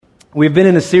We've been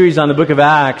in a series on the book of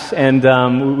Acts, and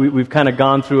we've kind of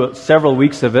gone through several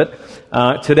weeks of it.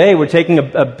 Today, we're taking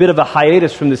a bit of a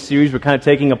hiatus from this series. We're kind of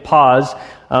taking a pause.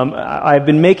 I've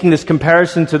been making this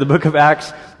comparison to the book of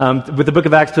Acts, with the book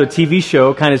of Acts to a TV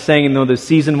show, kind of saying, there's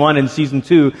season 1 and season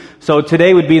 2. So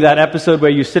today would be that episode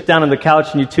where you sit down on the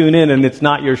couch and you tune in, and it's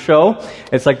not your show.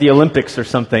 It's like the Olympics or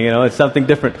something, it's something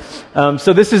different.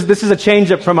 So this is a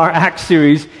change up from our Acts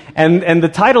series. And the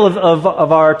title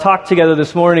of our talk together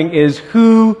this morning is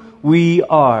Who We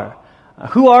Are.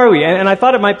 Who are we? And I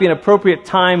thought it might be an appropriate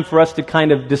time for us to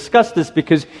kind of discuss this,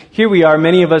 because here we are.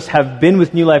 Many of us have been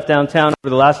with New Life Downtown over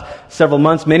the last several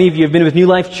months. Many of you have been with New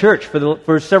Life Church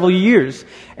for several years.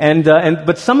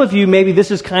 But some of you, maybe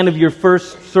this is kind of your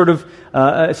first sort of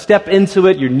step into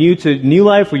it. You're new to New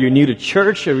Life, or you're new to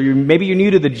church, or maybe you're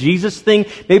new to the Jesus thing.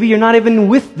 Maybe you're not even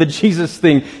with the Jesus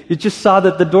thing. You just saw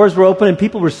that the doors were open and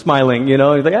people were smiling.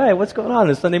 You're like, hey, what's going on?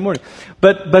 It's Sunday morning.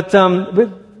 But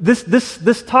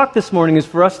this talk this morning is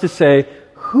for us to say,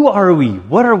 who are we?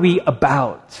 What are we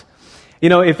about?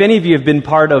 If any of you have been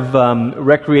part of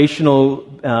recreational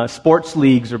sports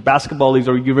leagues or basketball leagues,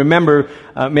 or you remember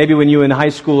maybe when you were in high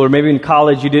school or maybe in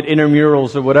college you did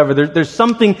intramurals or whatever, there's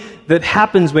something that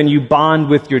happens when you bond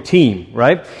with your team,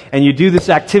 right? And you do this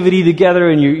activity together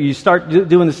and you start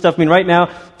doing this stuff. Right now,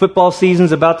 football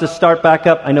season's about to start back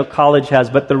up. I know college has,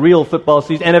 but the real football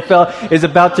season, NFL, is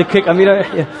about to kick.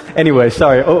 Anyway,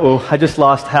 sorry. I just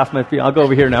lost half my feet. I'll go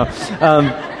over here now.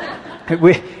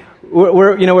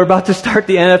 We're about to start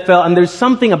the NFL, and there's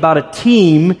something about a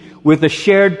team with a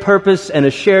shared purpose and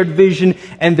a shared vision,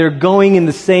 and they're going in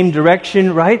the same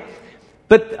direction, right?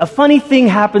 But a funny thing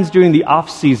happens during the off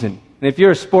season. And if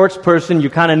you're a sports person, you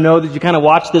kind of know that you kind of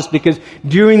watch this, because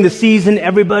during the season,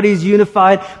 everybody's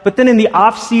unified. But then in the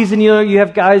off season, you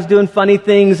have guys doing funny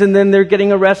things, and then they're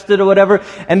getting arrested or whatever.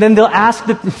 And then they'll ask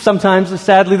sometimes,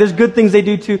 sadly, there's good things they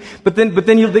do too. But then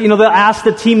they'll ask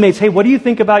the teammates, hey, what do you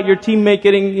think about your teammate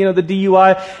getting, the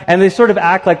DUI? And they sort of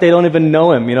act like they don't even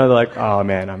know him. They're like, oh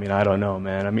man, I don't know,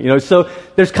 man. So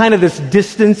there's kind of this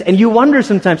distance, and you wonder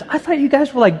sometimes, I thought you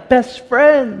guys were like best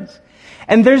friends.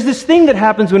 And there's this thing that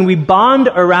happens when we bond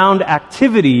around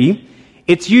activity.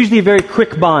 It's usually a very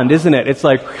quick bond, isn't it? It's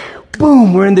like,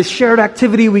 boom, we're in this shared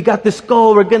activity, we got this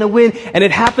goal, we're going to win, and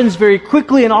it happens very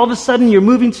quickly, and all of a sudden you're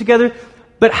moving together.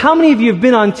 But how many of you have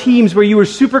been on teams where you were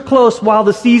super close while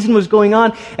the season was going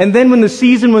on, and then when the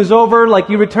season was over, like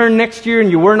you returned next year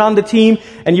and you weren't on the team,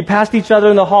 and you passed each other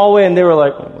in the hallway, and they were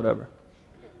like, oh, whatever.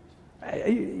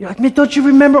 You're like, don't you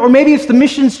remember? Or maybe it's the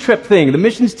missions trip thing, the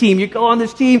missions team. You go on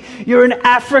this team, you're in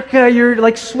Africa, you're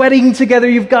like sweating together,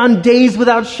 you've gone days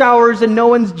without showers and no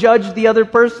one's judged the other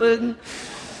person.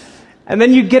 And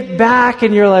then you get back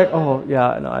and you're like, oh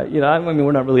yeah, no,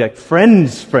 we're not really like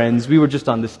friends, we were just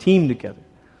on this team together.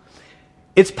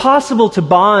 It's possible to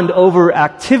bond over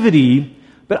activity,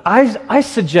 but I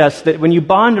suggest that when you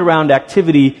bond around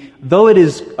activity, though it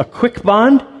is a quick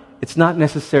bond, it's not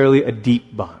necessarily a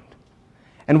deep bond.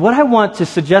 And what I want to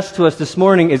suggest to us this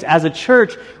morning is, as a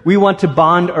church, we want to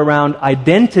bond around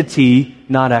identity,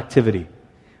 not activity.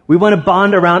 We want to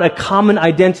bond around a common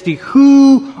identity.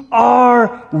 Who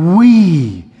are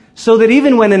we? So that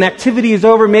even when an activity is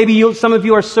over, maybe some of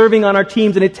you are serving on our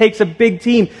teams, and it takes a big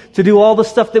team to do all the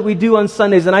stuff that we do on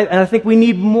Sundays, and I think we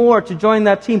need more to join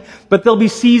that team. But there'll be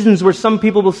seasons where some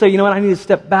people will say, you know what, I need to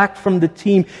step back from the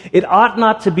team. It ought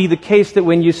not to be the case that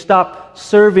when you stop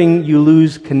serving, you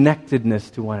lose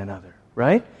connectedness to one another,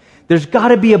 right? There's got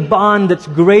to be a bond that's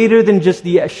greater than just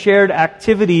the shared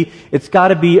activity. It's got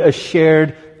to be a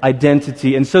shared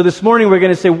identity. And so this morning we're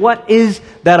going to say, what is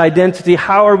that identity?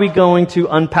 How are we going to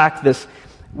unpack this?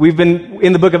 We've been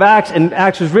in the book of Acts, and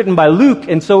Acts was written by Luke.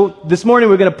 And so this morning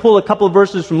we're going to pull a couple of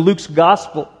verses from Luke's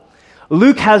gospel.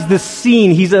 Luke has this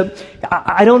scene.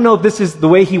 I don't know if this is the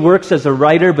way he works as a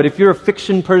writer, but if you're a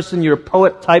fiction person, you're a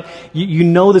poet type, you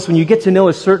know this. When you get to know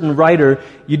a certain writer,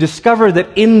 you discover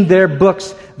that in their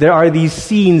books there are these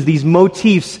scenes, these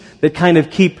motifs that kind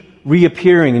of keep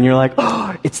reappearing, and you're like,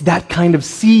 oh, it's that kind of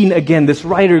scene again. This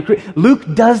writer,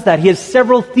 Luke, does that. He has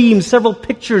several themes, several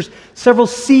pictures, several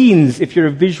scenes, if you're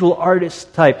a visual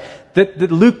artist type,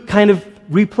 that Luke kind of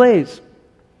replays.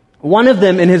 One of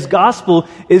them in his gospel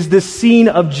is this scene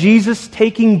of Jesus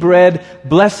taking bread,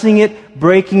 blessing it,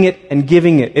 breaking it, and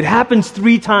giving it. It happens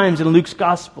 3 times in Luke's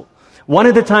gospel. One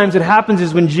of the times it happens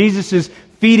is when Jesus is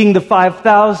feeding the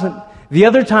 5,000. The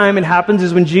other time it happens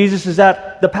is when Jesus is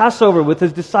at the Passover with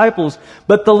his disciples.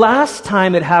 But the last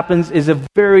time it happens is a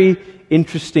very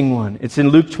interesting one. It's in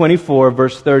Luke 24,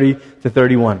 verse 30 to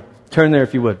 31. Turn there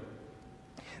if you would.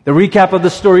 The recap of the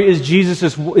story is this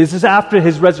is after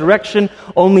his resurrection,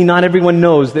 only not everyone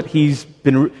knows that he's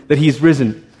he's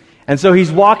risen. And so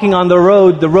he's walking on the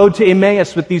road to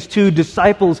Emmaus with these two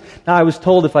disciples. Now, I was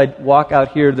told if I walk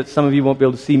out here that some of you won't be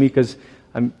able to see me because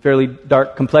I'm fairly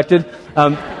dark complected.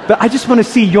 But I just want to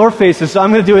see your faces, so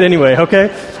I'm going to do it anyway, okay?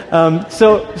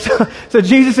 So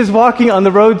Jesus is walking on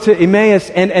the road to Emmaus,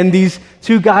 and these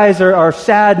two guys are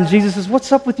sad, and Jesus says,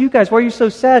 "What's up with you guys? Why are you so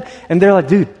sad?" And they're like,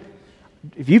 "Dude,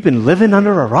 have you been living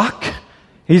under a rock?"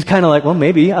 He's kind of like, "Well,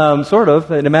 maybe, sort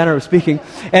of, in a manner of speaking."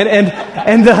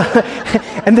 And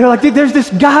they're like, "Dude, there's this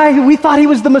guy who we thought he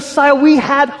was the Messiah. We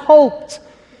had hoped."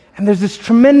 And there's this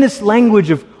tremendous language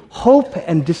of hope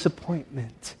and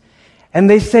disappointment. And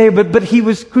they say, but he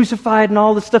was crucified and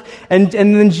all this stuff. And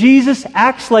then Jesus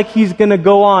acts like he's going to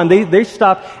go on. They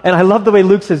stop. And I love the way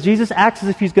Luke says, Jesus acts as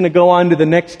if he's going to go on to the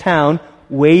next town,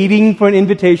 waiting for an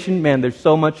invitation. Man, there's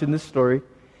so much in this story.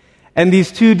 And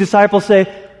these two disciples say,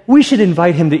 "We should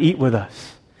invite him to eat with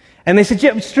us." And they said,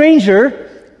 "Yeah, stranger,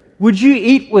 would you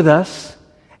eat with us?"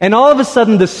 And all of a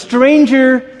sudden, the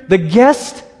stranger, the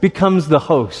guest, becomes the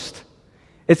host.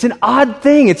 It's an odd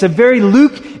thing.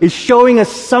 Luke is showing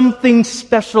us something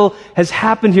special has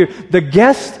happened here. The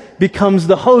guest becomes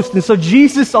the host. And so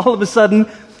Jesus, all of a sudden,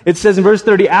 it says in verse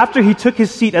 30, after he took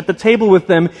his seat at the table with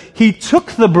them, he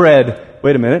took the bread.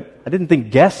 Wait a minute. I didn't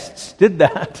think guests did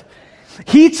that.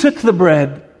 He took the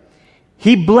bread,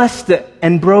 he blessed it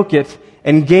and broke it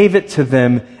and gave it to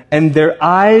them, and their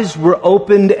eyes were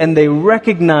opened and they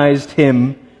recognized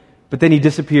him, but then he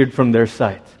disappeared from their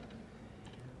sight.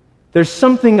 There's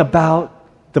something about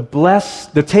the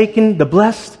blessed, the taken, the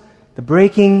blessed, the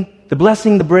breaking, the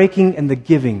blessing, the breaking, and the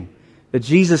giving that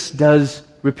Jesus does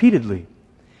repeatedly.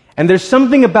 And there's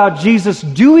something about Jesus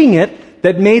doing it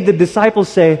that made the disciples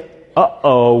say,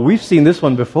 "Uh-oh, we've seen this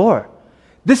one before.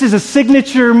 This is a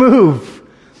signature move.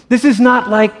 This is not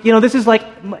like, this is like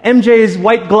MJ's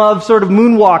white glove sort of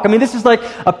moonwalk. I mean, this is like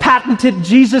a patented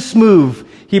Jesus move.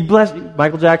 He blessed,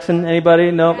 Michael Jackson, anybody?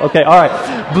 No? Okay, all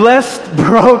right. Blessed,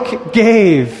 broke,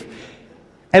 gave.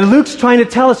 And Luke's trying to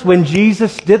tell us when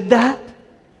Jesus did that,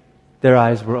 their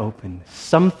eyes were opened.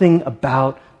 Something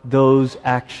about those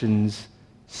actions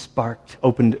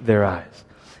opened their eyes.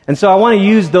 And so I want to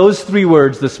use those three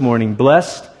words this morning,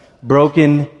 blessed,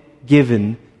 broken,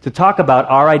 given, to talk about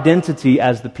our identity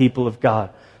as the people of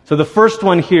God. So the first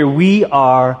one here, we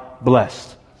are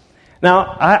blessed.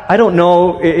 Now, I don't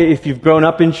know if you've grown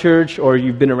up in church or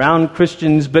you've been around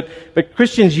Christians, but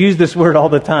Christians use this word all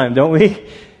the time, don't we?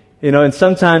 And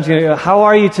sometimes, how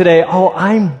are you today? "Oh,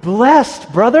 I'm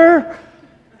blessed, brother."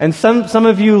 And some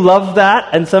of you love that,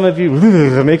 and some of you,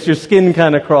 it makes your skin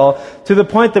kind of crawl, to the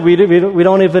point that we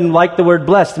don't even like the word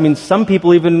blessed. I mean, some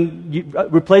people even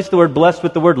replace the word blessed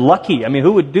with the word lucky. I mean,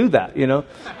 who would do that,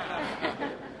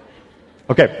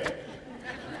 Okay.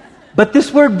 But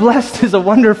this word blessed is a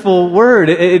wonderful word.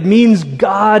 It means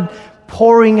God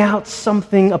pouring out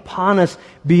something upon us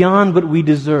beyond what we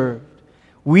deserve.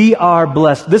 We are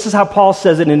blessed. This is how Paul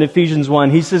says it in Ephesians 1.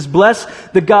 He says, "Bless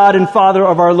the God and Father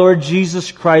of our Lord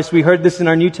Jesus Christ." We heard this in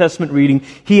our New Testament reading.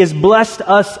 He has blessed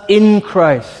us in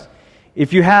Christ.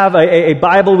 If you have a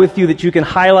Bible with you that you can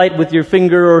highlight with your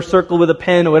finger or circle with a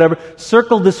pen or whatever,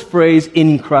 circle this phrase,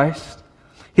 "in Christ."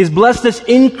 He's blessed us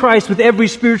in Christ with every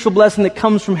spiritual blessing that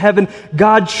comes from heaven.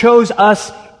 God chose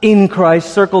us in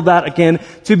Christ, circle that again,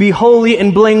 to be holy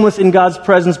and blameless in God's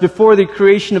presence before the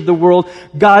creation of the world.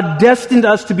 God destined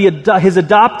us to be His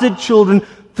adopted children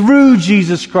through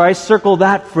Jesus Christ, circle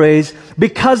that phrase,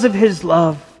 because of His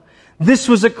love. This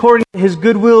was according to His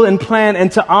goodwill and plan,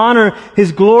 and to honor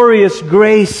His glorious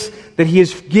grace that He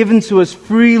has given to us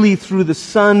freely through the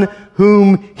Son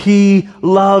whom He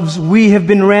loves. We have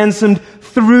been ransomed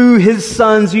through His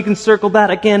Son's, you can circle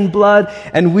that again, blood,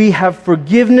 and we have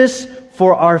forgiveness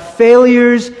for our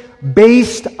failures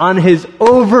based on His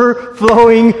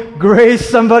overflowing grace.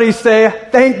 Somebody say,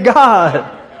 "Thank God."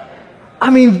 I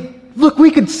mean, look,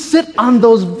 we could sit on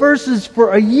those verses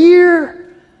for a year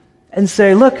and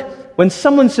say, look, when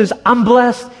someone says, "I'm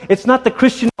blessed," it's not the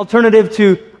Christian alternative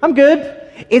to, "I'm good."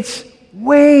 It's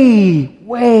way,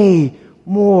 way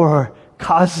more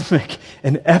cosmic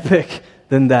and epic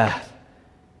than that.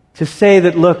 To say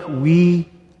that, look, we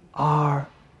are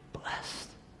blessed.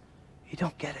 You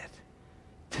don't get it.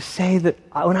 To say that,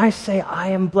 when I say I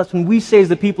am blessed, when we say as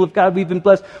the people of God we've been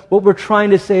blessed, what we're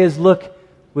trying to say is, look,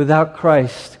 without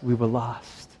Christ we were lost.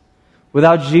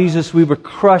 Without Jesus we were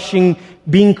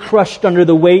being crushed under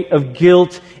the weight of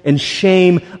guilt and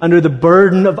shame, under the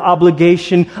burden of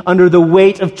obligation, under the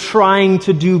weight of trying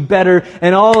to do better.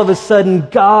 And all of a sudden,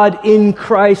 God in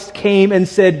Christ came and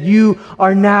said, "You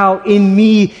are now in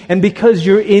me, and because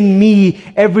you're in me,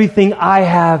 everything I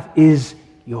have is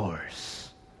yours."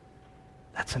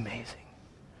 That's amazing.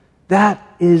 That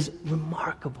is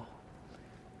remarkable.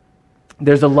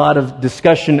 There's a lot of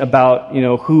discussion about,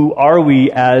 who are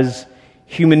we as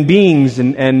human beings,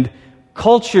 and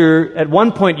culture at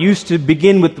one point used to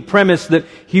begin with the premise that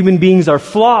human beings are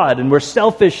flawed and we're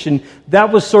selfish, and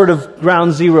that was sort of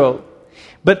ground zero.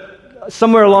 But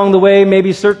somewhere along the way,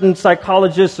 maybe certain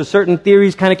psychologists or certain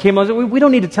theories kind of came along. We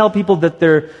don't need to tell people that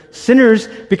they're sinners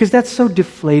because that's so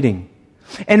deflating.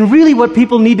 And really what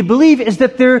people need to believe is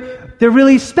that they're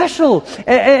really special.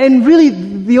 And really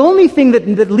the only thing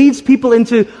that leads people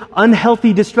into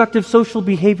unhealthy, destructive social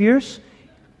behaviors,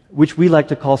 which we like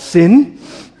to call sin,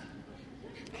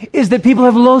 is that people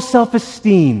have low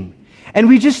self-esteem. And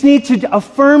we just need to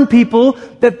affirm people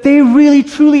that they really,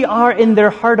 truly are, in their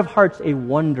heart of hearts, a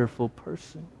wonderful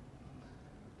person.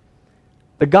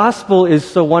 The gospel is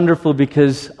so wonderful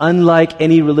because, unlike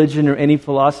any religion or any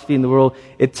philosophy in the world,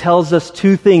 it tells us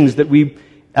two things that we,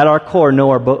 at our core,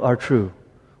 know are true.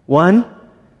 One,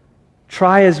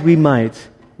 try as we might,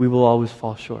 we will always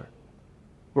fall short.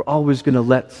 We're always going to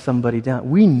let somebody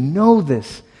down. We know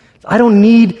this. I don't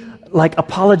need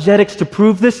apologetics to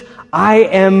prove this. I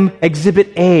am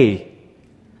exhibit A.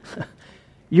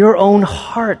 Your own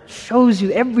heart shows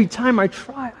you every time I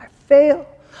try, I fail.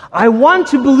 I want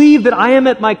to believe that I am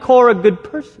at my core a good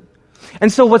person.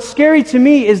 And so what's scary to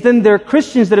me is then there are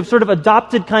Christians that have sort of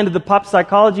adopted kind of the pop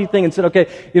psychology thing and said, okay,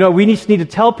 we just need to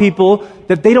tell people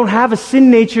that they don't have a sin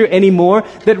nature anymore,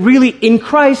 that really in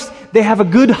Christ they have a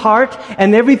good heart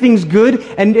and everything's good,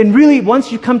 and really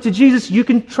once you come to Jesus, you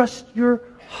can trust your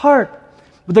heart.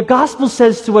 But the gospel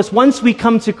says to us, once we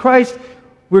come to Christ,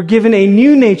 we're given a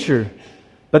new nature,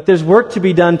 but there's work to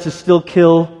be done to still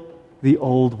kill the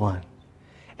old one.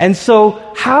 And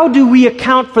so, how do we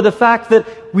account for the fact that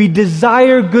we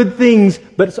desire good things,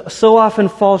 but so often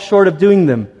fall short of doing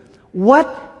them?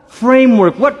 What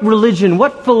framework, what religion,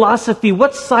 what philosophy,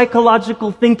 what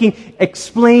psychological thinking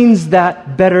explains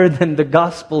that better than the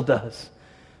gospel does?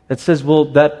 That says,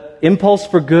 that impulse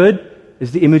for good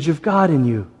is the image of God in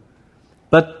you.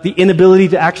 But the inability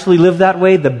to actually live that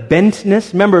way, the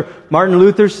bentness. Remember, Martin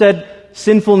Luther said,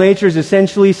 sinful nature is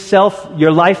essentially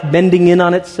your life bending in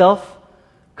on itself.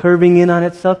 Curving in on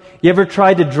itself. You ever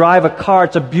tried to drive a car?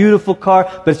 It's a beautiful car,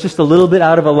 but it's just a little bit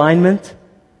out of alignment.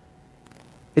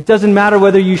 It doesn't matter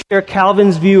whether you share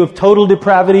Calvin's view of total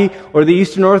depravity or the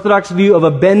Eastern Orthodox view of a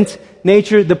bent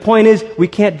nature. The point is, we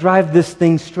can't drive this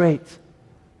thing straight.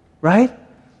 Right?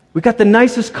 We got the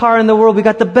nicest car in the world. We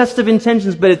got the best of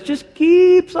intentions, but it just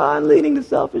keeps on leading to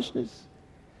selfishness.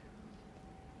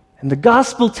 And the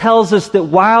gospel tells us that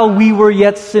while we were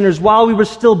yet sinners, while we were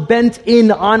still bent in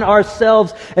on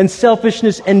ourselves and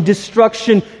selfishness and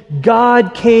destruction,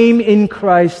 God came in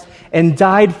Christ and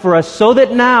died for us so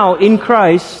that now in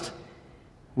Christ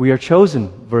we are chosen,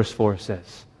 verse 4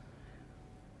 says.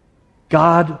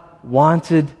 God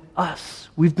wanted us.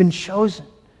 We've been chosen.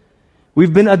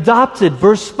 We've been adopted.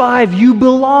 Verse 5, you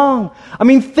belong.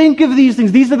 Think of these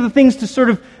things. These are the things to sort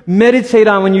of meditate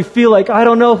on when you feel like, I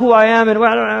don't know who I am,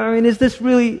 and is this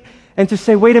really... And to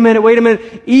say, wait a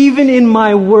minute. Even in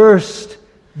my worst,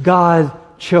 God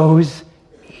chose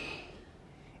me.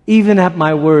 Even at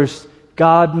my worst,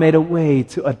 God made a way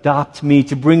to adopt me,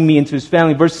 to bring me into His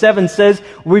family. Verse 7 says,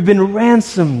 we've been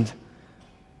ransomed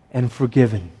and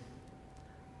forgiven.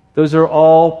 Those are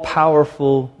all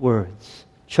powerful words.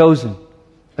 Chosen,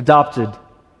 adopted,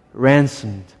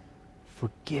 ransomed,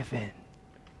 forgiven.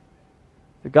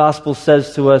 The gospel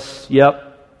says to us,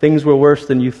 yep, things were worse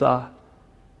than you thought,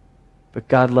 but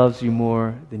God loves you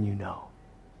more than you know,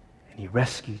 and He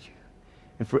rescued you.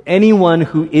 And for anyone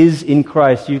who is in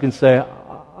Christ, you can say,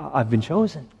 I've been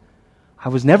chosen. I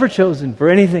was never chosen for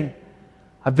anything.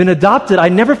 I've been adopted. I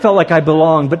never felt like I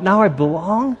belonged, but now I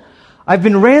belong. I've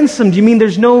been ransomed. You mean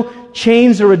there's no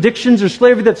chains or addictions or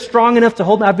slavery that's strong enough to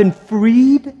hold me? I've been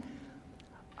freed.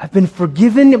 I've been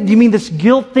forgiven. Do you mean this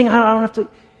guilt thing? I don't have to...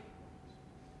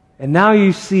 And now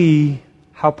you see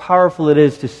how powerful it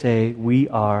is to say we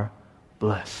are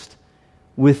blessed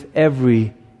with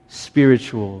every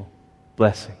spiritual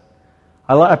blessing.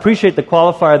 I appreciate the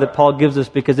qualifier that Paul gives us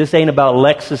because this ain't about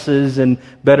Lexuses and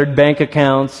better bank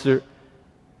accounts.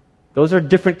 Those are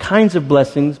different kinds of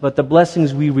blessings, but the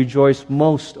blessings we rejoice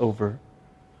most over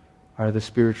are the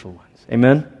spiritual ones.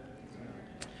 Amen?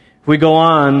 If we go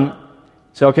on,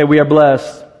 say, okay, we are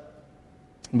blessed,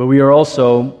 but we are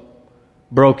also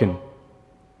broken.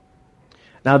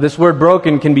 Now, this word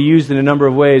broken can be used in a number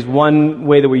of ways. One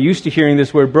way that we're used to hearing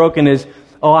this word broken is,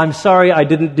 oh, I'm sorry, I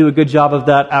didn't do a good job of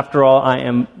that. After all, I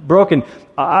am broken.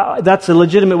 That's a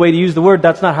legitimate way to use the word.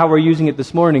 That's not how we're using it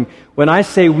this morning. When I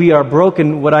say we are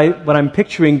broken, what I'm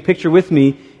picture with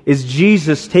me, is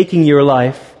Jesus taking your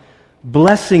life,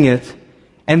 blessing it,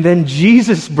 and then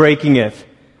Jesus breaking it.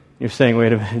 You're saying,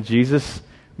 wait a minute, Jesus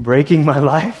breaking my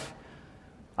life?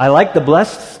 I like the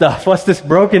blessed stuff. What's this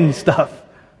broken stuff?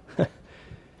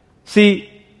 See,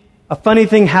 a funny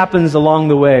thing happens along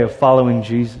the way of following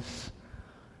Jesus.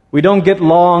 We don't get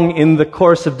long in the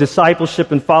course of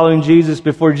discipleship and following Jesus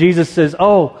before Jesus says,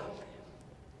 oh,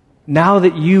 now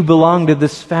that you belong to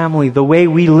this family, the way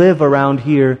we live around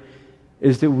here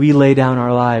is that we lay down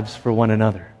our lives for one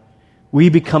another. We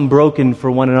become broken for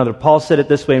one another. Paul said it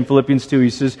this way in Philippians 2. He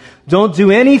says, don't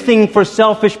do anything for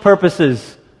selfish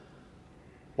purposes.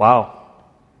 Wow.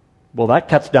 Well, that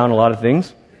cuts down a lot of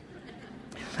things.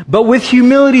 But with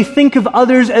humility, think of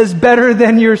others as better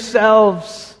than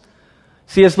yourselves.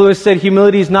 C.S. Lewis said,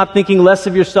 humility is not thinking less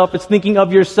of yourself, it's thinking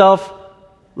of yourself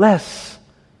less.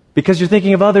 Because you're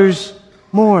thinking of others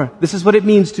more. This is what it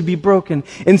means to be broken.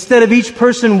 Instead of each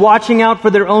person watching out for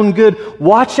their own good,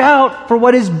 watch out for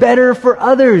what is better for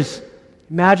others.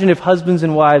 Imagine if husbands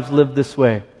and wives lived this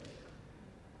way.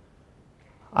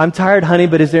 I'm tired, honey,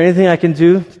 but is there anything I can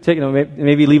do to take,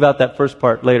 maybe leave out that first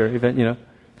part later,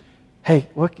 Hey,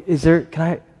 can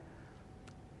I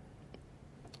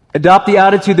adopt the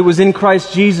attitude that was in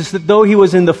Christ Jesus, that though he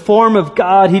was in the form of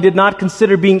God, he did not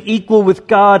consider being equal with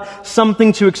God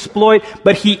something to exploit,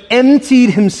 but he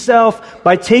emptied himself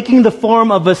by taking the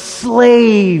form of a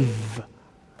slave.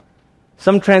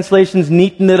 Some translations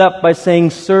neaten it up by saying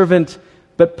servant,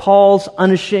 but Paul's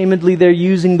unashamedly there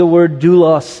using the word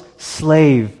doulos,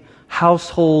 slave,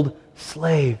 household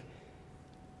slave.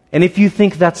 And if you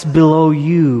think that's below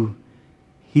you,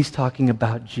 he's talking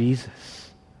about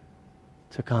Jesus.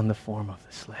 Took on the form of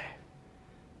the slave.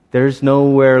 There's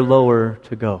nowhere lower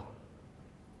to go.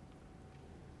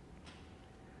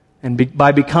 And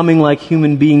by becoming like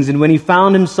human beings, and when he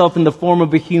found himself in the form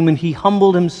of a human, he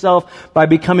humbled himself by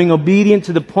becoming obedient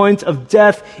to the point of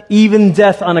death, even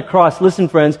death on a cross. Listen,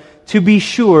 friends, to be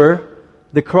sure,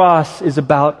 the cross is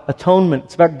about atonement.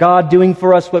 It's about God doing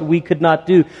for us what we could not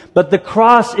do. But the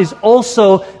cross is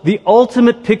also the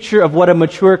ultimate picture of what a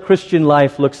mature Christian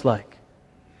life looks like.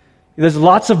 There's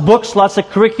lots of books, lots of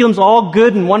curriculums, all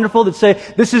good and wonderful, that say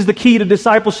this is the key to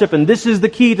discipleship and this is the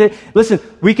key to... Listen,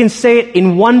 we can say it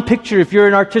in one picture. If you're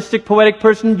an artistic, poetic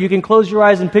person, you can close your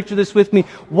eyes and picture this with me.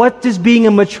 What does being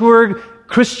a mature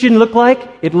Christian look like?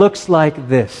 It looks like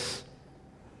this.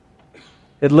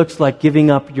 It looks like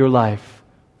giving up your life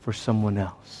for someone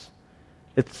else.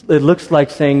 It looks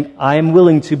like saying, I am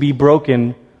willing to be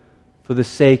broken for the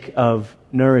sake of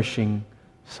nourishing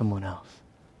someone else.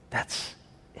 That's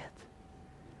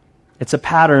It's a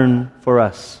pattern for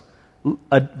us.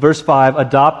 Verse 5,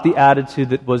 adopt the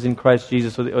attitude that was in Christ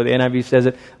Jesus, or the NIV says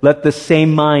it, let the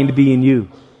same mind be in you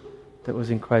that was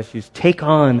in Christ Jesus. Take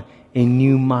on a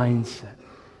new mindset.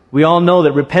 We all know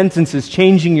that repentance is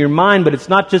changing your mind, but it's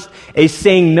not just a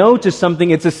saying no to something,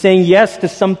 it's a saying yes to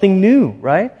something new,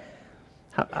 right?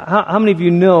 How many of you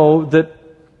know that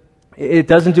it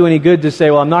doesn't do any good to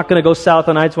say, well, I'm not going to go south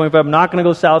on I-25, I'm not going to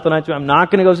go south on I-25, I'm not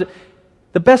going to go...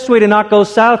 The best way to not go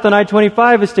south on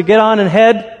I-25 is to get on and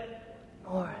head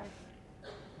north.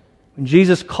 When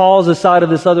Jesus calls us out of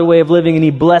this other way of living and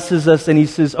he blesses us and he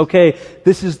says, okay,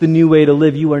 this is the new way to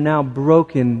live. You are now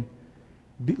broken.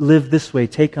 Live this way.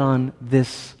 Take on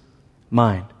this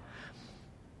mind.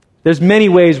 There's many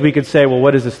ways we could say, well,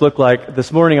 what does this look like?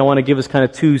 This morning I want to give us kind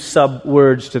of two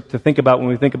sub-words to think about when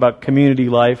we think about community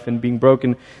life and being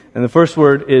broken. And the first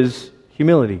word is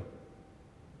humility.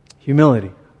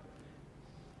 Humility.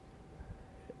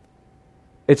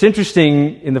 It's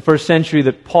interesting in the first century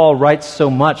that Paul writes so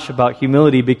much about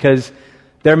humility because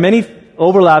there are many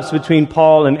overlaps between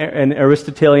Paul and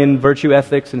Aristotelian virtue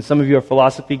ethics, and some of you are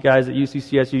philosophy guys at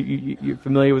UCCS, you're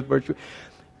familiar with virtue.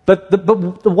 But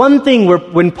the one thing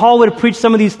when Paul would have preached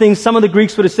some of these things, some of the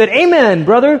Greeks would have said, amen,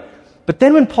 brother. But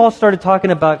then when Paul started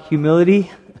talking about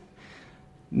humility,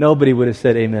 nobody would have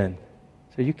said amen.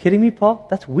 So are you kidding me, Paul?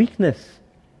 That's weakness.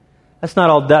 That's not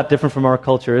all that different from our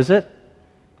culture, is it?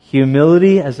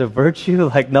 Humility as a virtue?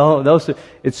 Like, no,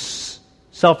 it's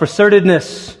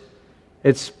self-assertedness.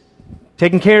 It's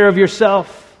taking care of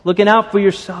yourself, looking out for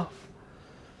yourself.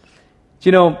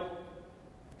 You know,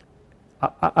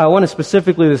 I want to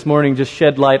specifically this morning just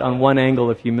shed light on one angle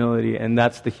of humility, and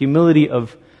that's the humility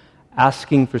of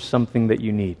asking for something that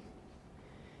you need.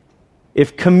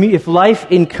 If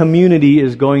life in community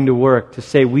is going to work, to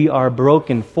say we are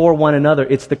broken for one another,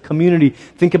 it's the community.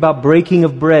 Think about breaking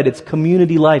of bread. It's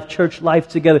community life, church life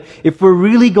together. If we're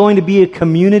really going to be a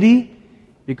community,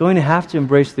 you're going to have to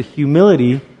embrace the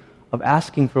humility of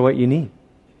asking for what you need.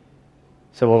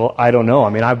 So, well, I don't know.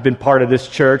 I mean, I've been part of this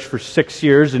church for 6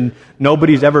 years and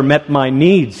nobody's ever met my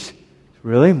needs.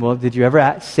 Really? Well, did you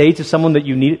ever say to someone that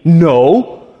you needed?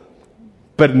 No,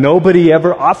 but nobody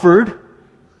ever offered.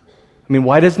 I mean,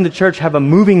 why doesn't the church have a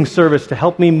moving service to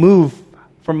help me move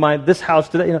from this house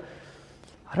to that?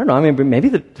 I don't know. I mean, maybe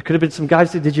there could have been some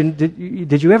guys that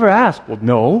did you ever ask? Well,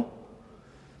 no.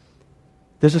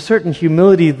 There's a certain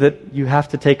humility that you have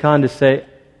to take on to say,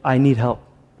 I need help,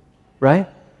 right?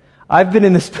 I've been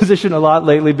in this position a lot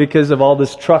lately because of all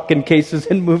this truck and cases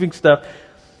and moving stuff.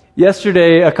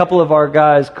 Yesterday, a couple of our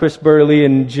guys, Chris Burley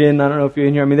and Jin, I don't know if you're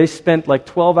in here, they spent like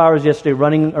 12 hours yesterday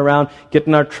running around,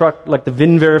 getting our truck, like the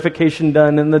VIN verification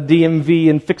done and the DMV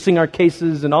and fixing our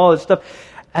cases and all this stuff.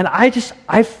 And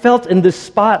I felt in this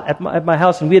spot at my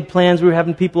house, and we had plans, we were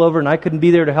having people over, and I couldn't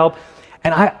be there to help.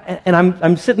 And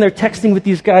I'm sitting there texting with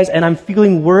these guys, and I'm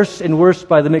feeling worse and worse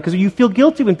by the minute, because you feel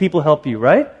guilty when people help you,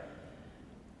 right?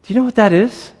 Do you know what that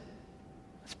is?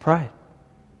 It's pride.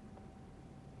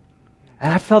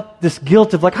 And I felt this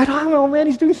guilt of like, I don't know, man,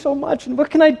 he's doing so much, and what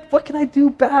can I do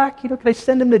back? Can I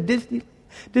send him to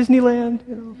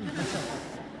Disneyland?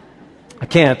 I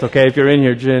can't, okay, if you're in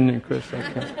here, Jen and Chris, I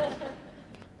can't.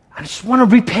 I just want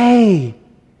to repay.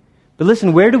 But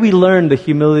listen, where do we learn the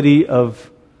humility of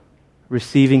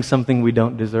receiving something we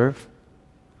don't deserve?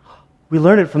 We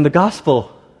learn it from the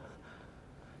gospel.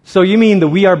 So you mean the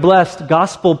we are blessed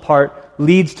gospel part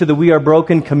leads to the we are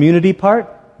broken community part?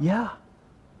 Yeah.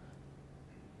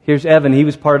 Here's Evan. He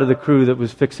was part of the crew that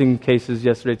was fixing cases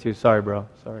yesterday too. Sorry, bro.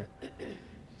 Sorry.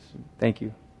 Thank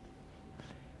you.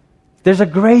 There's a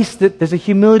grace, there's a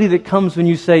humility that comes when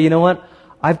you say, you know what?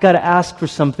 I've got to ask for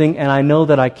something, and I know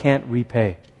that I can't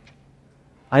repay.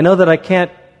 I know that I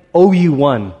can't owe you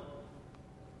one.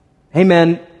 Hey,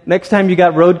 man, next time you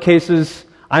got road cases,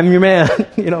 I'm your man.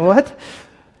 You know what?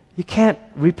 You can't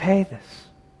repay this.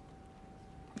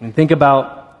 And think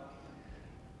about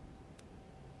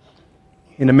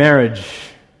in a marriage,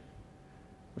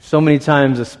 so many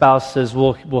times a spouse says,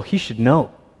 well, he should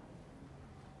know.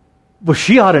 Well,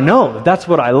 she ought to know. That's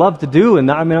what I love to do. And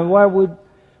why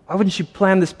wouldn't she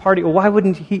plan this party? Or why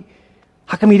wouldn't he?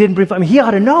 How come he didn't bring? He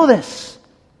ought to know this.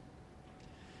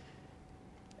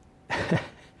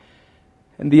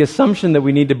 And the assumption that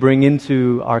we need to bring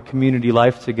into our community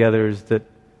life together is that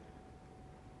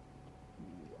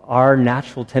our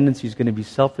natural tendency is going to be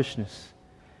selfishness.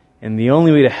 And the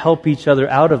only way to help each other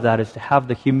out of that is to have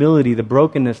the humility, the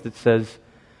brokenness that says,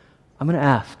 I'm going to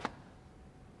ask.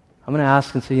 I'm going to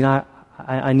ask and say,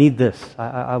 I need this.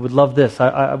 I would love this.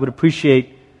 I would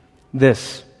appreciate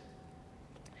this.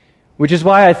 Which is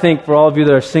why I think for all of you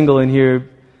that are single in here,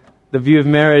 the view of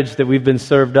marriage that we've been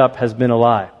served up has been a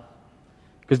lie.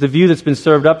 Because the view that's been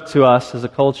served up to us as a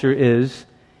culture is,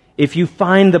 if you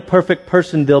find the perfect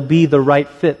person, they'll be the right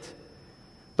fit.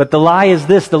 But the lie is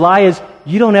this. The lie is,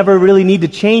 you don't ever really need to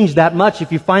change that much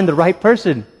if you find the right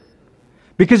person.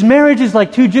 Because marriage is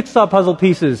like two jigsaw puzzle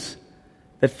pieces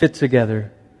that fit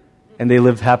together. And they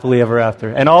lived happily ever after.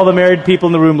 And all the married people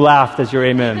in the room laughed as your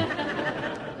amen.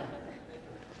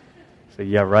 So,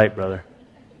 yeah, right, brother.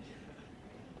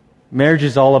 Marriage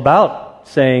is all about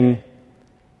saying,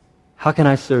 how can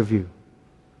I serve you?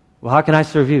 Well, how can I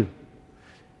serve you?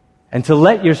 And to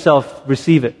let yourself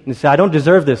receive it. And say, I don't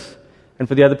deserve this. And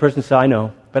for the other person to say, I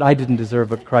know, but I didn't deserve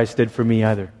what Christ did for me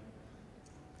either.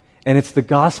 And it's the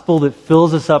gospel that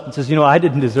fills us up and says, I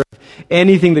didn't deserve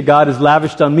anything that God has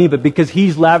lavished on me, but because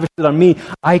He's lavished it on me,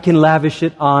 I can lavish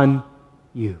it on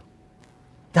you.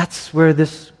 That's where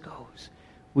this goes.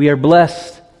 We are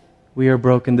blessed. We are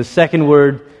broken. The second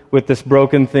word with this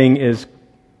broken thing is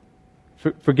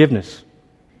forgiveness.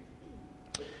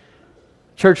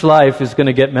 Church life is going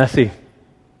to get messy.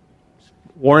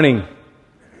 Warning.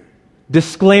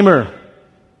 Disclaimer.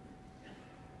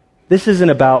 This isn't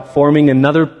about forming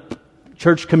another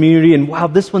church community and, wow,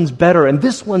 this one's better and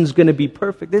this one's going to be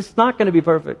perfect. It's not going to be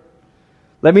perfect.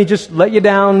 Let me just let you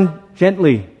down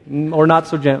gently, or not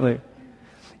so gently.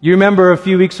 You remember a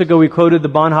few weeks ago we quoted the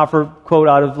Bonhoeffer quote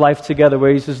out of Life Together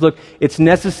where he says, look, it's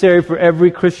necessary for every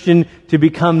Christian to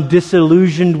become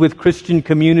disillusioned with Christian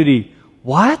community.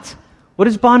 What? What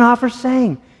is Bonhoeffer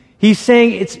saying? He's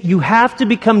saying you have to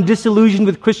become disillusioned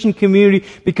with Christian community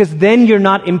because then you're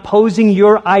not imposing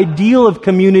your ideal of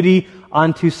community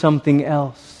onto something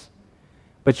else.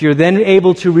 But you're then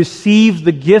able to receive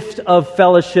the gift of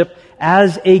fellowship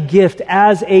as a gift,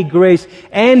 as a grace,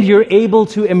 and you're able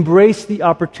to embrace the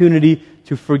opportunity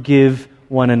to forgive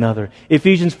one another.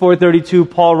 Ephesians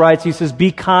 4:32, Paul writes, he says,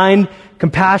 be kind,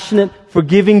 compassionate,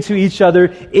 forgiving to each other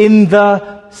in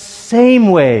the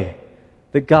same way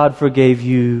that God forgave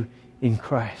you in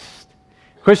Christ.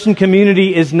 Christian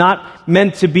community is not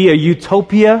meant to be a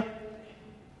utopia.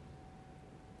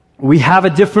 We have a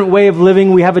different way of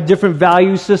living. We have a different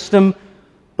value system,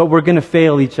 but we're going to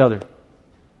fail each other.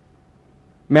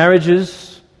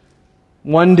 Marriages,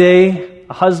 one day,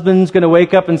 a husband's going to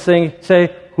wake up and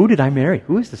say, who did I marry?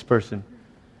 Who is this person?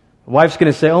 The wife's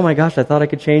going to say, oh my gosh, I thought I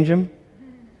could change him,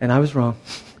 and I was wrong.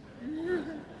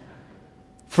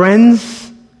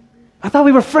 Friends, I thought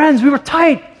we were friends. We were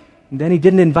tight. And then he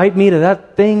didn't invite me to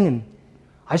that thing, and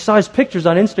I saw his pictures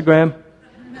on Instagram.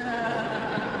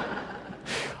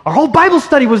 Our whole Bible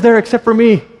study was there except for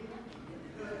me.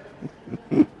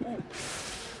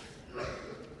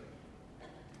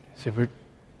 So the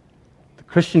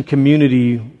Christian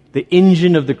community, the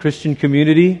engine of the Christian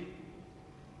community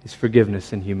is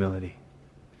forgiveness and humility.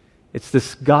 It's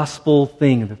this gospel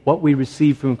thing that what we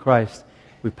receive from Christ,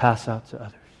 we pass out to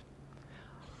others.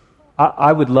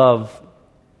 I would love,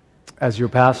 as your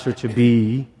pastor, to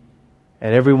be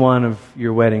at every one of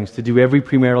your weddings, to do every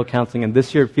premarital counseling. And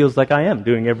this year it feels like I am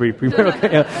doing every premarital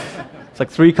counseling. It's like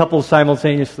 3 couples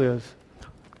simultaneously.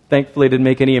 Thankfully, I didn't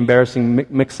make any embarrassing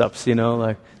mix-ups,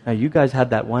 like, now you guys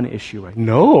had that one issue, right?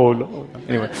 No.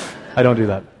 Anyway, I don't do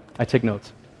that. I take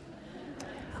notes.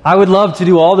 I would love to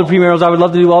do all the premaritals. I would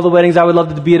love to do all the weddings. I would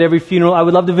love to be at every funeral. I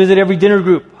would love to visit every dinner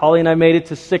group. Holly and I made it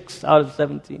to 6 out of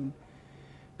 17.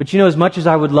 But as much as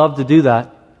I would love to do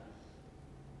that,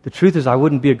 the truth is I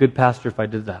wouldn't be a good pastor if I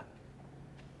did that.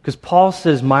 Because Paul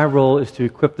says my role is to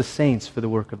equip the saints for the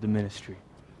work of the ministry.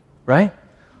 Right?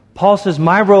 Paul says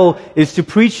my role is to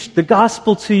preach the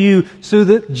gospel to you so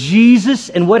that Jesus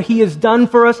and what He has done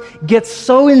for us gets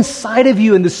so inside of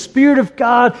you and the Spirit of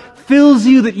God fills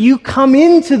you that you come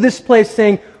into this place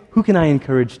saying, who can I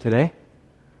encourage today?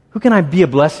 Who can I be a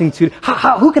blessing to?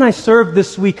 Who can I serve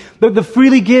this week? The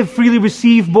Freely Give, Freely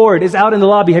Receive board is out in the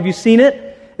lobby. Have you seen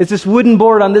it? It's this wooden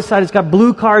board on this side. It's got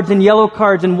blue cards and yellow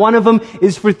cards, and one of them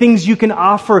is for things you can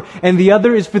offer, and the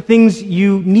other is for things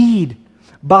you need.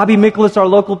 Bobby Michaelis, our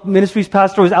local ministries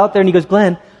pastor, was out there, and he goes,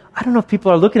 Glenn, I don't know if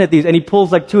people are looking at these. And he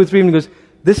pulls like 2 or 3 of them and he goes,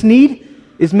 this need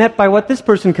is met by what this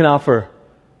person can offer.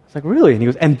 I was like, really? And he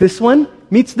goes, and this one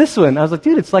meets this one. I was like,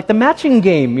 dude, it's like the matching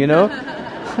game,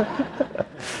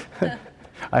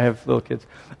 I have little kids.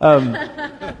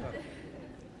 But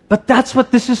that's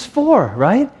what this is for,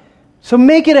 right? So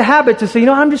make it a habit to say,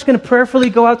 I'm just going to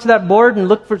prayerfully go out to that board and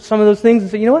look for some of those things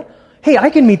and say, you know what? Hey, I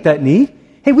can meet that need.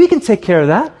 Hey, we can take care of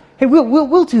that. Hey,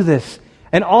 we'll do this.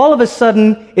 And all of a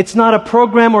sudden, it's not a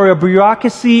program or a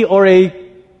bureaucracy or a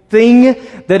thing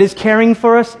that is caring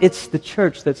for us. It's the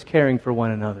church that's caring for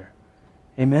one another.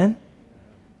 Amen?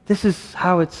 This is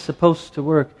how it's supposed to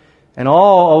work. And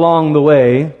all along the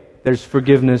way, there's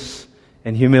forgiveness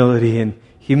and humility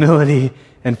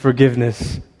and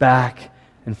forgiveness back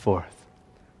and forth.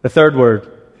 The third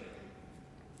word.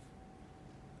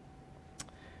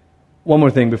 One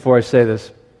more thing before I say this.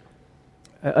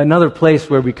 Another place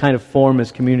where we kind of form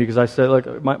as community, because I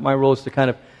said, my role is to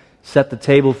kind of set the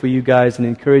table for you guys and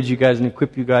encourage you guys and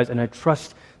equip you guys, and I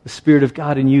trust the Spirit of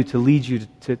God in you to lead you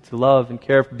to love and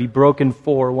care, to be broken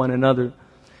for one another.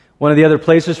 One of the other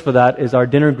places for that is our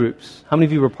dinner groups. How many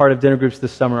of you were part of dinner groups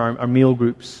this summer, our meal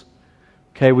groups?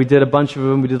 Okay, we did a bunch of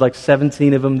them. We did like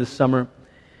 17 of them this summer.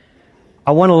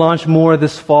 I want to launch more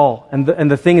this fall. And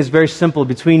the thing is very simple.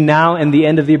 Between now and the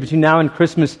end of the year, between now and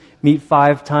Christmas, meet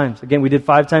 5 times. Again, we did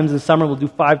 5 times in the summer. We'll do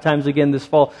 5 times again this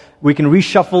fall. We can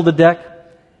reshuffle the deck.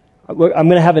 I'm going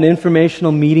to have an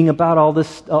informational meeting about all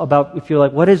this, about if you're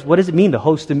like, what does it mean to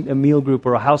host a meal group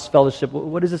or a house fellowship?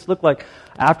 What does this look like?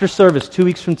 After service, 2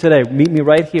 weeks from today, meet me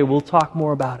right here. We'll talk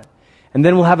more about it. And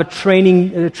then we'll have a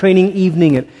training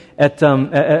evening at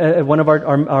one of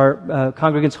our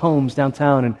congregants' homes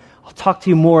downtown, and I'll talk to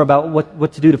you more about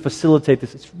what to do to facilitate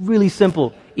this. It's really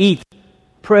simple. Eat,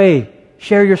 pray,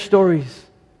 share your stories.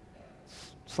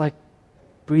 It's like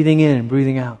breathing in and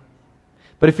breathing out.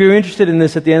 But if you're interested in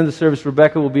this, at the end of the service,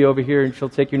 Rebecca will be over here and she'll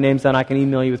take your names down. I can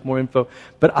email you with more info.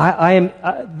 But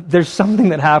there's something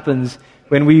that happens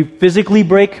when we physically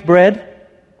break bread.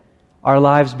 Our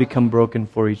lives become broken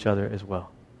for each other as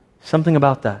well. Something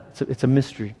about that. It's a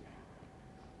mystery.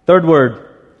 Third word,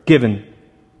 given.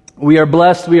 We are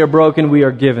blessed, we are broken, we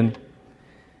are given.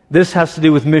 This has to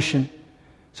do with mission.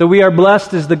 So we are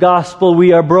blessed is the gospel,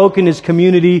 we are broken is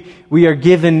community, we are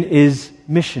given is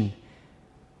mission.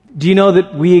 Do you know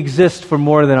that we exist for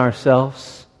more than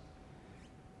ourselves?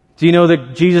 Do you know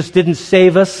that Jesus didn't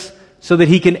save us so that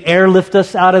He can airlift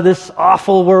us out of this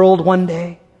awful world one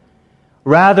day?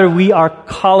 Rather, we are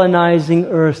colonizing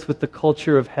earth with the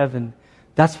culture of heaven.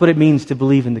 That's what it means to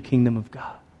believe in the kingdom of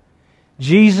God.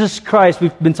 Jesus Christ,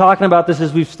 we've been talking about this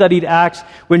as we've studied Acts.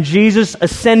 When Jesus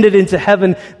ascended into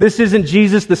heaven, this isn't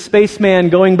Jesus the spaceman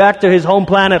going back to his home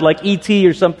planet like E.T.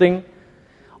 or something.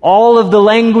 All of the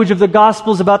language of the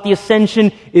Gospels about the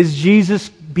ascension is Jesus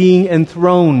being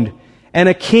enthroned. And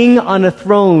a king on a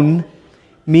throne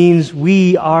means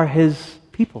we are his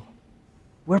people.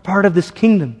 We're part of this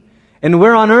kingdom. And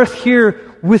we're on earth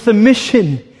here with a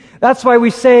mission. That's why we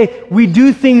say we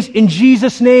do things in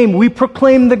Jesus' name. We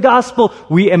proclaim the gospel.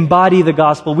 We embody the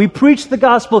gospel. We preach the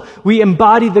gospel. We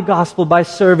embody the gospel by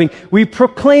serving. We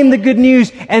proclaim the good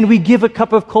news, and we give a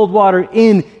cup of cold water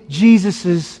in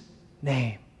Jesus'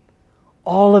 name.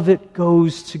 All of it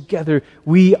goes together.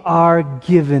 We are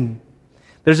given.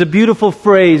 There's a beautiful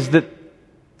phrase that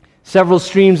several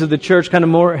streams of the church, kind of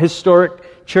more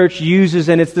historic church, uses,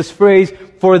 and it's this phrase,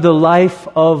 for the life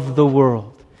of the world.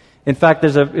 In fact,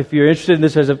 if you're interested in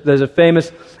this, there's a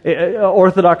famous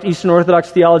Eastern Orthodox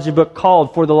theology book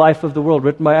called For the Life of the World,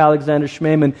 written by Alexander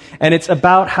Schmemann, and it's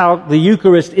about how the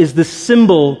Eucharist is the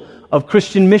symbol of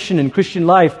Christian mission and Christian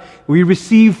life. We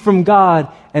receive from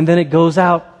God, and then it goes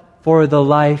out for the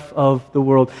life of the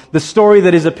world. The story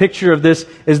that is a picture of this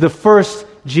is the first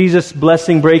Jesus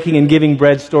blessing, breaking, and giving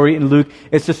bread story in Luke.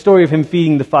 It's the story of him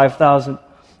feeding the 5,000.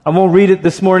 I won't read it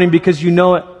this morning because you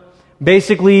know it.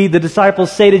 Basically, the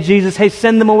disciples say to Jesus, hey,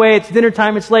 send them away. It's dinner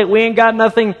time. It's late. We ain't got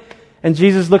nothing. And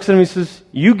Jesus looks at them and says,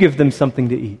 you give them something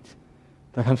to eat.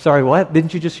 Like, I'm sorry, what?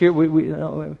 Didn't you just hear?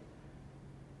 No.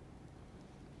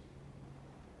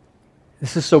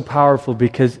 This is so powerful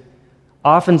because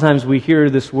oftentimes we hear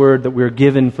this word that we're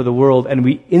given for the world and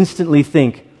we instantly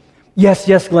think,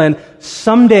 yes, Glenn,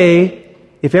 someday,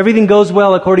 if everything goes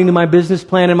well according to my business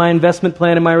plan and my investment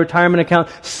plan and my retirement account,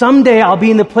 someday I'll be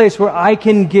in the place where I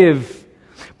can give.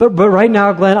 But right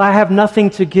now, Glenn, I have nothing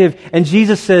to give. And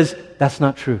Jesus says, that's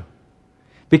not true.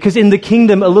 Because in the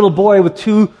kingdom, a little boy with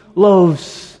 4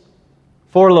 loaves.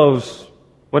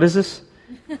 What is this?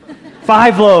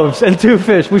 5 loaves and 2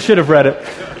 fish. We should have read it.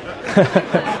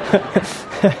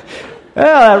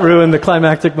 That ruined the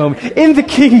climactic moment. In the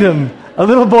kingdom, a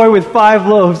little boy with 5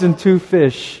 loaves and 2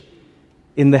 fish.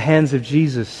 In the hands of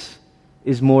Jesus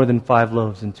is more than 5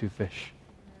 loaves and 2 fish.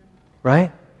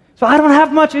 Right? So I don't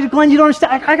have much. Glenn, you don't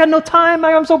understand. I got no time.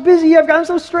 I'm so busy. I'm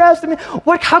so stressed.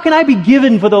 How can I be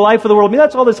given for the life of the world?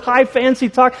 That's all this high fancy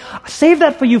talk. Save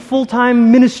that for you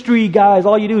full-time ministry guys.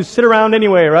 All you do is sit around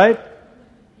anyway, right?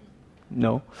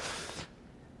 No.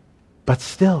 But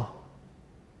still,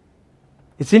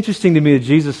 it's interesting to me that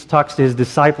Jesus talks to his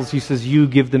disciples. He says, you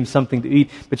give them something to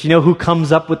eat. But you know who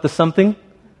comes up with the something?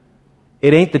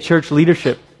 It ain't the church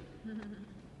leadership.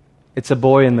 It's a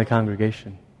boy in the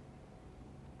congregation.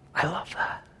 I love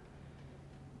that.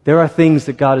 There are things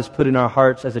that God has put in our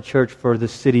hearts as a church for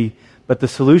this city, but the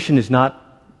solution is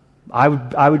not, I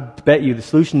would bet you, the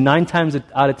solution 9 times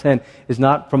out of 10 is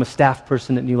not from a staff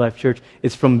person at New Life Church.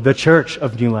 It's from the church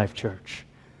of New Life Church,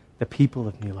 the people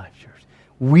of New Life Church.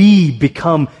 We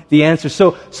become the answer.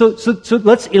 So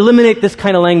let's eliminate this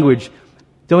kind of language.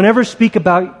 Don't ever speak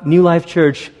about New Life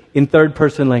Church in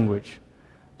third-person language.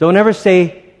 Don't ever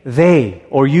say they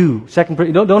or you, second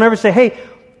person. Don't ever say, hey,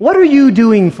 what are you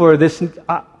doing for this?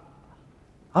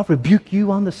 I'll rebuke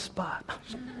you on the spot.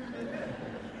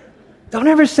 Don't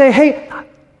ever say, hey,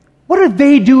 what are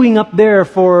they doing up there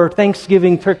for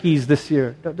Thanksgiving turkeys this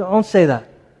year? Don't say that.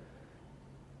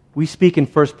 We speak in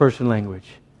first-person language.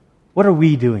 What are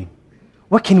we doing?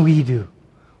 What can we do?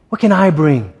 What can I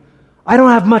bring? I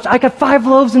don't have much. I got 5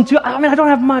 loaves and 2. I don't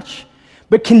have much.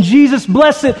 But can Jesus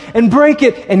bless it and break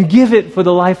it and give it for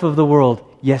the life of the world?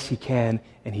 Yes, he can,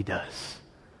 and he does.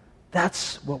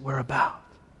 That's what we're about.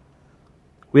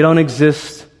 We don't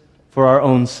exist for our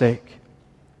own sake.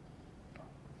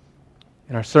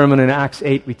 In our sermon in Acts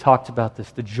 8, we talked about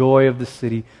this, the joy of the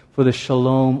city, for the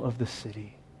shalom of the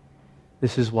city.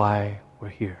 This is why we're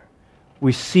here.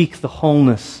 We seek the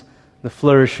wholeness, the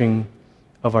flourishing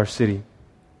of our city.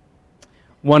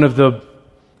 One of the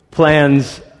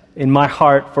plans in my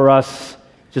heart for us,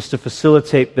 just to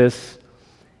facilitate this,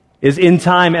 is in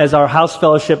time as our house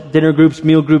fellowship, dinner groups,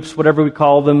 meal groups, whatever we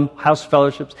call them, house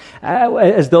fellowships,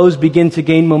 as those begin to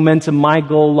gain momentum, my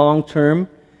goal long term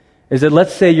is that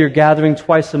let's say you're gathering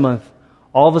twice a month.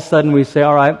 All of a sudden we say,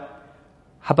 all right,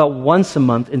 how about once a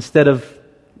month, instead of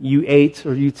you 8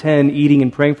 or you 10 eating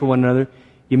and praying for one another,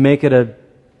 you make it a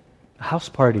house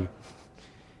party.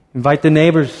 Invite the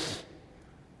neighbors.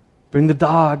 Bring the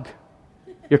dog.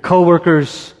 Your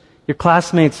coworkers, your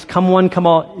classmates, come one, come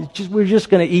all. We're just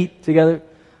going to eat together.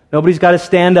 Nobody's got to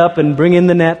stand up and bring in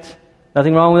the net.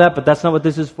 Nothing wrong with that, but that's not what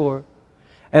this is for.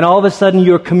 And all of a sudden,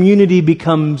 your community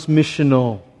becomes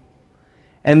missional.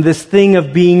 And this thing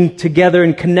of being together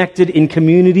and connected in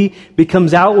community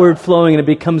becomes outward flowing and it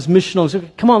becomes missional. So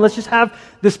come on, let's just have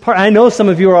this part. I know some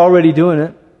of you are already doing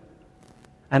it.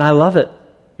 And I love it.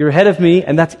 You're ahead of me,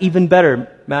 and that's even better.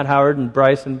 Matt Howard and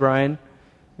Bryce and Brian,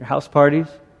 your house parties,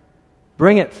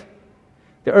 bring it.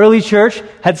 The early church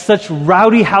had such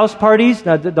rowdy house parties.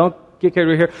 Now, don't get carried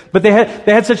away here. But they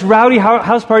had such rowdy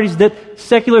house parties that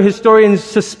secular historians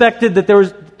suspected that there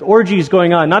was orgies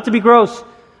going on. Not to be gross.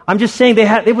 I'm just saying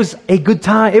it was a good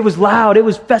time. It was loud. It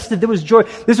was festive. There was joy.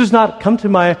 This was not, come to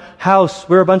my house.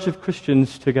 We're a bunch of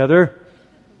Christians together.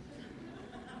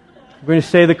 We're going to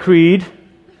say the creed.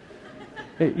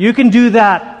 You can do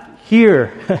that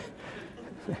here.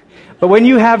 But when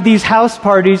you have these house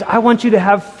parties, I want you to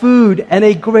have food and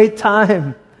a great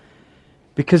time.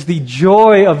 Because the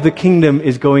joy of the kingdom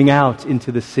is going out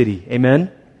into the city.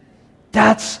 Amen?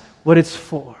 That's what it's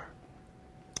for.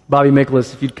 Bobby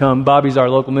Mikolas, if you'd come. Bobby's our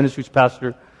local ministries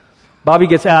pastor. Bobby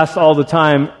gets asked all the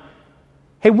time,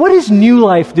 hey, what is New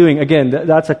Life doing? Again,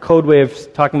 that's a code way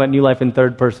of talking about New Life in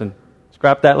third person.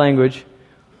 Scrap that language.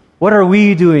 What are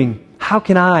we doing? How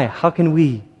can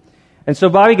we? And so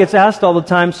Bobby gets asked all the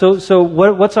time, so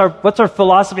what's our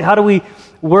philosophy? How do we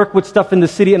work with stuff in the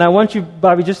city? And I want you,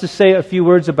 Bobby, just to say a few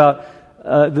words about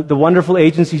the wonderful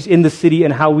agencies in the city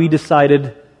and how we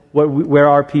decided where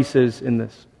our piece is in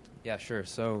this. Yeah, sure.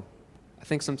 So I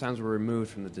think sometimes we're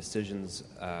removed from the decisions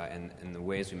and the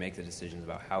ways we make the decisions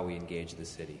about how we engage the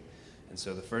city. And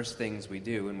so the first things we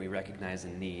do when we recognize a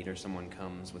need or someone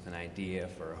comes with an idea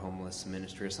for a homeless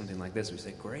ministry or something like this, we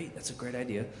say, great, that's a great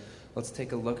idea. Let's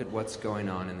take a look at what's going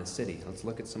on in the city. Let's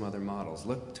look at some other models.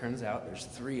 Look, turns out there's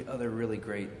 3 other really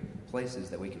great places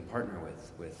that we can partner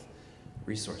with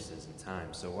resources and time.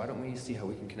 So why don't we see how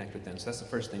we can connect with them? So that's the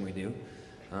first thing we do,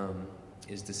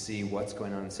 is to see what's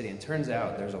going on in the city. And turns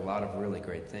out there's a lot of really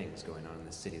great things going on in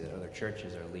the city that other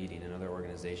churches are leading and other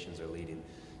organizations are leading.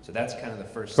 So that's kind of the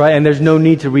first right, and there's no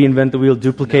need to reinvent the wheel,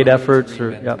 duplicate efforts.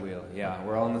 The wheel. Yeah,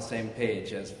 we're all on the same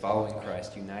page as following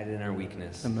Christ, united in our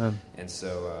weakness. Amen. And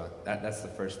so that's the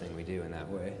first thing we do in that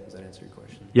way. Does that answer your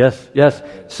question? Yes.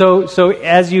 So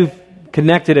as you've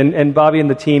connected, and Bobby and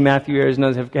the team, Matthew Ayers and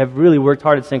others, have really worked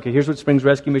hard at saying, okay, here's what Springs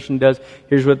Rescue Mission does,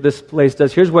 here's what this place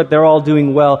does, here's what they're all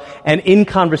doing well. And in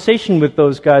conversation with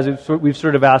those guys, we've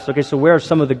sort of asked, okay, so where are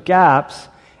some of the gaps,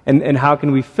 and how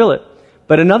can we fill it?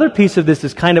 But another piece of this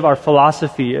is kind of our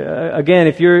philosophy. Again,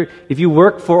 if you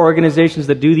work for organizations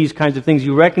that do these kinds of things,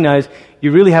 you recognize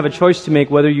you really have a choice to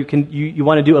make whether you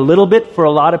want to do a little bit for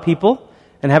a lot of people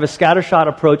and have a scattershot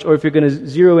approach, or if you're going to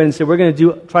zero in and say we're going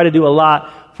to try to do a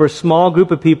lot for a small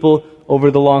group of people over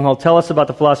the long haul. Tell us about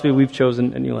the philosophy we've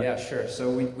chosen at New Life. Yeah, sure.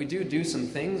 So we do some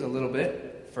things a little bit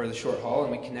for the short haul,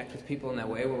 and we connect with people in that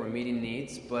way where we're meeting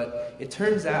needs. But it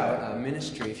turns out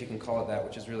ministry, if you can call it that,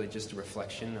 which is really just a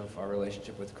reflection of our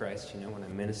relationship with Christ. You know, when I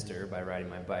minister by riding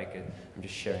my bike, I'm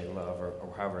just sharing love, or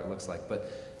however it looks like.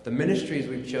 But the ministries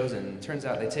we've chosen, it turns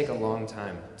out they take a long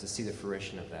time to see the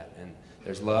fruition of that. And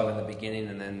there's love in the beginning,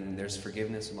 and then there's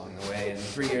forgiveness along the way. And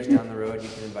 3 years down the road, you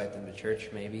can invite them to church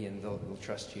maybe, and they'll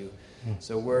trust you.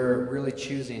 So we're really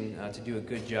choosing to do a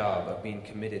good job of being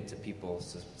committed to people,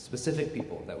 specific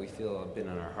people that we feel have been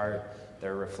on our heart.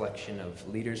 They're a reflection of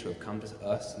leaders who have come to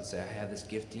us and say, I have this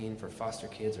gifting for foster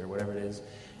kids or whatever it is.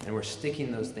 And we're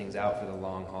sticking those things out for the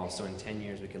long haul. So in 10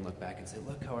 years, we can look back and say,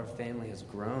 look how our family has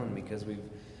grown because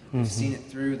we've seen it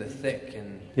through the thick,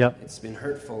 and it's been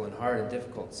hurtful and hard and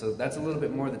difficult. So that's a little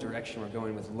bit more the direction we're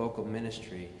going with local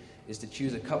ministry, is to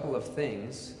choose a couple of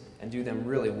things and do them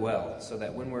really well, so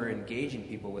that when we're engaging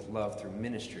people with love through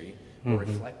ministry, we're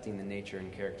reflecting the nature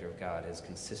and character of God as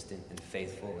consistent and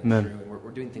faithful and true. And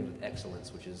we're doing things with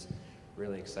excellence, which is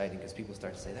really exciting, because people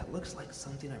start to say, that looks like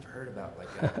something I've heard about, like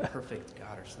a perfect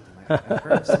God or something like that. I've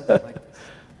heard of something like this.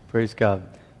 Praise God.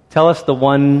 Tell us the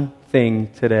one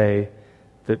thing today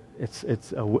that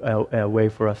it's a way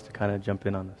for us to kind of jump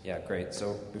in on this. Yeah, great.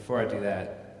 So before I do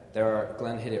that,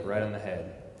 Glenn hit it right on the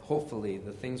head. Hopefully,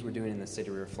 the things we're doing in the city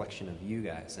are a reflection of you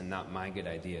guys and not my good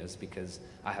ideas, because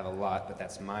I have a lot, but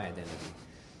that's my identity.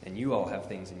 And you all have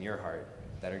things in your heart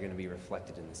that are going to be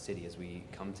reflected in the city as we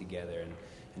come together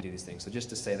and do these things. So just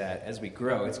to say that, as we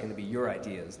grow, it's going to be your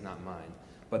ideas, not mine.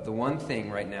 But the one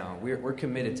thing right now, we're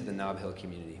committed to the Nob Hill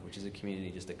community, which is a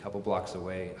community just a couple blocks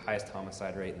away, highest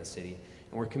homicide rate in the city.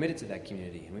 And we're committed to that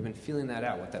community. And we've been feeling that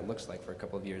out, what that looks like, for a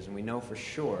couple of years. And we know for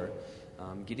sure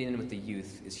getting in with the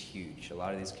youth is huge. A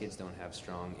lot of these kids don't have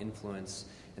strong influence.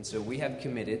 And so we have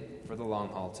committed for the long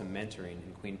haul to mentoring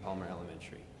in Queen Palmer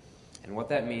Elementary. And what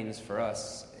that means for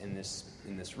us in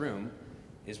this room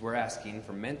is we're asking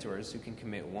for mentors who can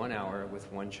commit 1 hour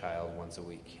with one child once a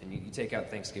week. And you take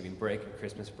out Thanksgiving break and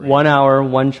Christmas break. 1 hour,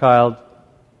 one child,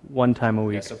 one time a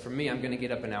week. Yeah, so for me, I'm going to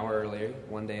get up an hour earlier,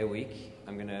 one day a week.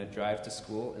 I'm going to drive to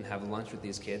school and have lunch with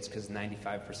these kids because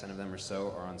 95% of them or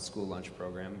so are on school lunch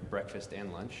program, breakfast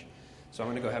and lunch. So I'm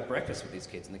going to go have breakfast with these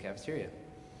kids in the cafeteria.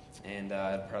 And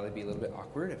it'll probably be a little bit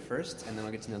awkward at first, and then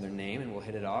I'll get to know their name, and we'll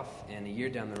hit it off. And a year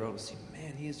down the road, we'll see,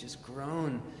 man, he has just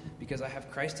grown because I have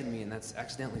Christ in me, and that's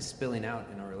accidentally spilling out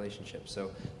in our relationship.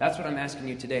 So that's what I'm asking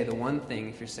you today. The one thing,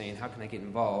 if you're saying, how can I get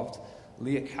involved?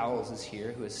 Leah Cowles is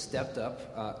here, who has stepped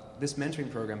up. This mentoring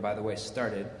program, by the way,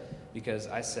 started because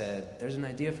I said, there's an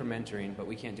idea for mentoring, but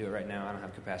we can't do it right now. I don't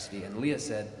have capacity. And Leah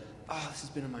said, this has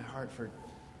been in my heart for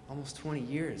almost 20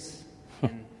 years.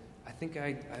 And I think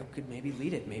I could maybe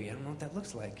lead it. Maybe. I don't know what that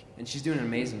looks like. And she's doing an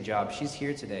amazing job. She's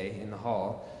here today in the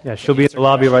hall. Yeah, she'll be in the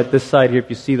lobby right this side here. If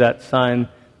you see that sign,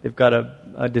 they've got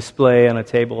a display on a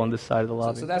table on this side of the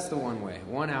lobby. So that's the one way.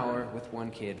 1 hour with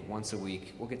one kid once a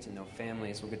week. We'll get to know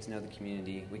families. We'll get to know the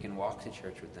community. We can walk to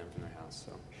church with them from their house.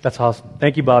 So that's awesome.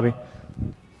 Thank you, Bobby.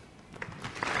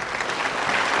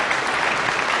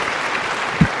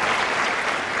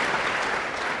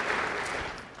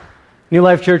 New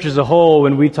Life Church as a whole,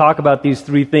 when we talk about these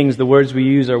three things, the words we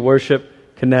use are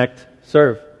worship, connect,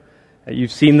 serve.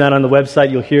 You've seen that on the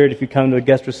website. You'll hear it if you come to a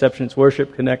guest reception. It's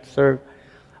worship, connect, serve.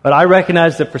 But I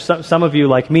recognize that for some of you,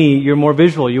 like me, you're more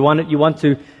visual. You want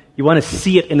to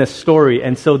see it in a story.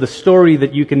 And so the story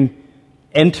that you can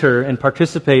enter and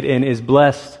participate in is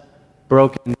blessed,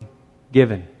 broken,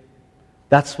 given.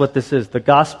 That's what this is. The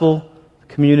gospel, the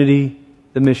community,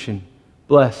 the mission.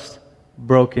 Blessed,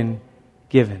 broken,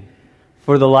 given.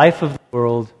 For the life of the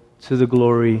world, to the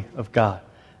glory of God.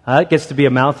 It gets to be a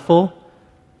mouthful.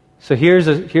 So here's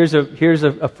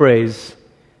a phrase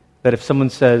that if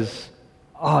someone says,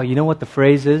 you know what the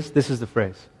phrase is? This is the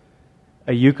phrase.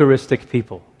 A Eucharistic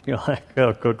people. You're like,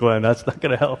 oh, good Glenn, that's not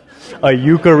going to help. A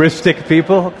Eucharistic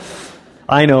people?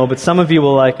 I know, but some of you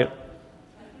will like it.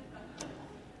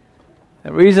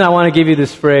 The reason I want to give you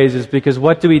this phrase is because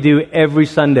what do we do every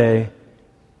Sunday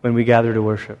when we gather to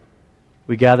worship?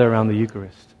 We gather around the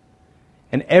Eucharist.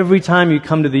 And every time you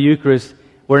come to the Eucharist,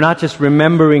 we're not just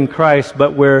remembering Christ,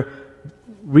 but we're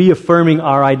reaffirming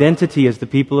our identity as the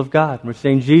people of God. We're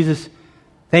saying, Jesus,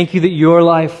 thank you that your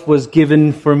life was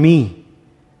given for me.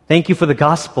 Thank you for the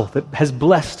gospel that has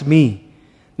blessed me.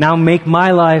 Now make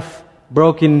my life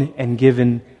broken and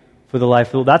given for the life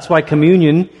of the world. That's why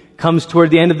communion comes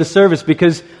toward the end of the service,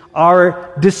 because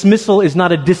our dismissal is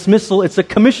not a dismissal, it's a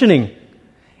commissioning.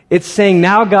 It's saying,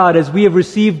 now God, as we have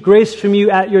received grace from you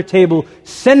at your table,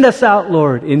 send us out,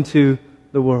 Lord, into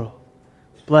the world.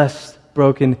 Blessed,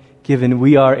 broken, given.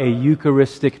 We are a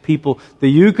Eucharistic people. The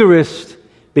Eucharist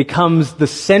becomes the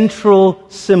central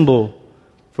symbol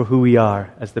for who we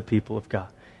are as the people of God.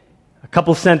 A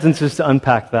couple sentences to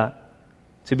unpack that.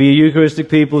 To be a Eucharistic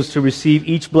people is to receive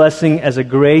each blessing as a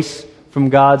grace from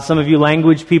God. Some of you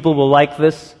language people will like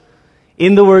this.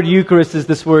 In the word Eucharist is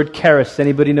this word charis.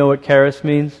 Anybody know what charis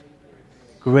means?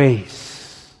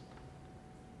 Grace.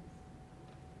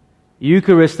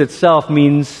 Eucharist itself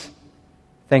means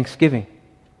thanksgiving.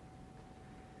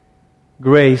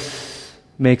 Grace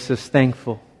makes us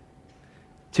thankful.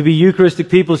 To be Eucharistic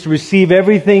people is to receive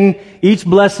everything, each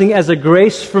blessing as a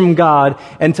grace from God,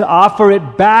 and to offer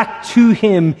it back to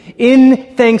Him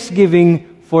in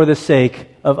thanksgiving for the sake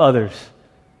of others.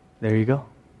 There you go.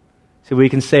 So we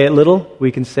can say it little,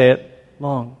 we can say it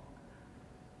long.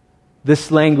 This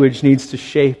language needs to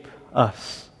shape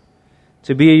us.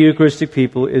 To be a Eucharistic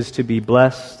people is to be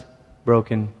blessed,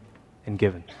 broken, and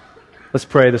given. Let's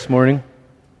pray this morning.